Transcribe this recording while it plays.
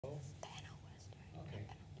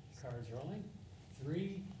Cards rolling.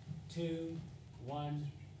 3, 2,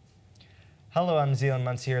 1. Hello, I'm Zealand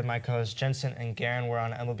Muntz here with my co-hosts Jensen and Garen. We're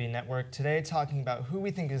on MLB Network today talking about who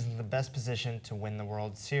we think is in the best position to win the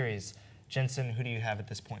World Series. Jensen, who do you have at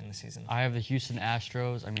this point in the season? I have the Houston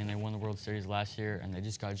Astros. I mean, they won the World Series last year, and they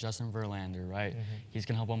just got Justin Verlander, right? He's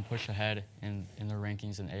going to help them push ahead in their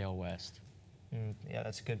rankings in AL West. Yeah,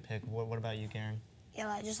 that's a good pick. What about you, Garen?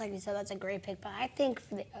 Yeah, just like you said, that's a great pick. But I think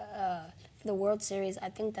for the World Series, I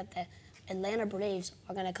think that the Atlanta Braves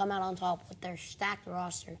are going to come out on top with their stacked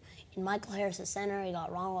roster. In Michael Harris at center, you got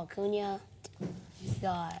Ronald Acuna, you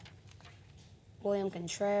got William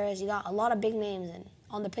Contreras, you got a lot of big names. And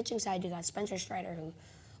on the pitching side, you got Spencer Strider, who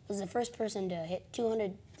was the first person to hit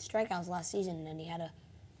 200 strikeouts last season, and he had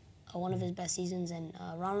one of his best seasons. And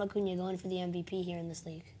Ronald Acuna going for the MVP here in this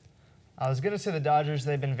league. I was going to say the Dodgers.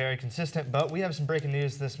 They've been very consistent, but we have some breaking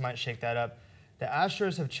news. This might shake that up. The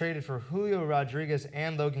Astros have traded for Julio Rodriguez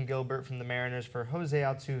and Logan Gilbert from the Mariners for Jose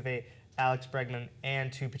Altuve, Alex Bregman,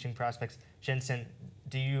 and 2 pitching prospects. Jensen,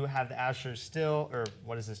 do you have the Astros still, or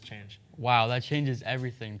what does this change? Wow, that changes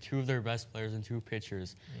everything. 2 of their best players and 2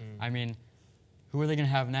 pitchers. I mean, who are they going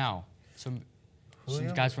to have now? Some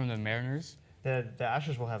guys from the Mariners? The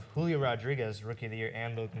Astros will have Julio Rodriguez, Rookie of the Year,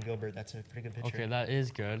 and Logan Gilbert. That's a pretty good pitcher. Okay, that is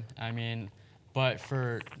good. I mean, but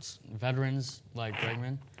for veterans like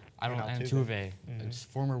Bregman, and Altuve, it's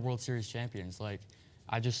former World Series champions. Like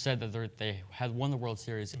I just said that they had won the World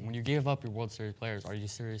Series. When you give up your World Series players, are you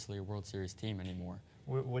seriously a World Series team anymore?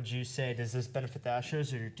 Would you say, does this benefit the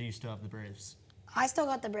Astros, or do you still have the Braves? I still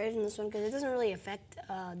got the Braves in this one because it doesn't really affect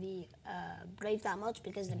the Braves that much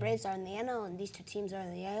because the Braves are in the NL and these 2 teams are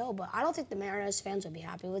in the AL. But I don't think the Mariners fans will be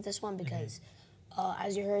happy with this one because,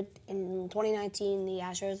 as you heard, in 2019, the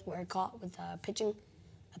Astros were caught with a pitching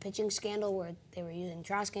scandal where they were using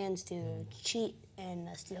trash cans to cheat and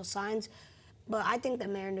steal signs. But I think the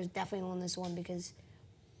Mariners definitely won this one because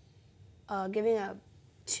giving up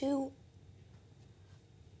 2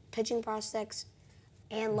 pitching prospects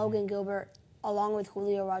and Logan Gilbert, along with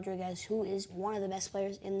Julio Rodriguez, who is one of the best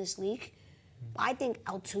players in this league. I think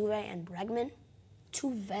Altuve and Bregman,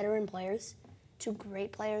 2 veteran players, 2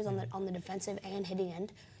 great players on the defensive and hitting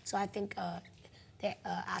end. So I think the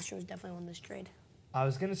Astros definitely won this trade. I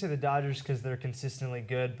was going to say the Dodgers because they're consistently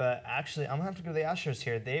good, but actually I'm going to have to go to the Astros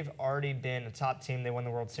here. They've already been a top team. They won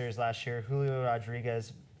the World Series last year. Julio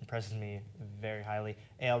Rodriguez impresses me very highly.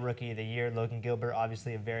 AL Rookie of the Year. Logan Gilbert,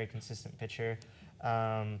 obviously a very consistent pitcher.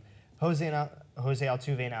 Jose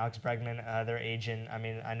Altuve and Alex Bregman, their agent, I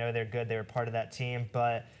mean, I know they're good. They were part of that team,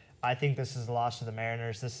 but I think this is a loss to the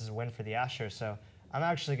Mariners. This is a win for the Astros. So I'm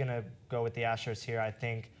actually going to go with the Astros here. I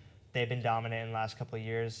think they've been dominant in the last couple of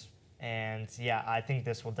years. And, yeah, I think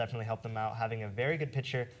this will definitely help them out, having a very good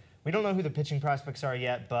pitcher. We don't know who the pitching prospects are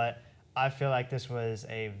yet, but I feel like this was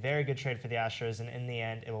a very good trade for the Astros, and in the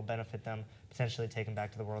end, it will benefit them, potentially taking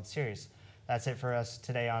back to the World Series. That's it for us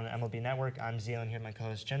today on MLB Network. I'm Zealand here with my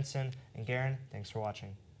co-host Jensen and Garen. Thanks for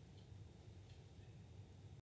watching.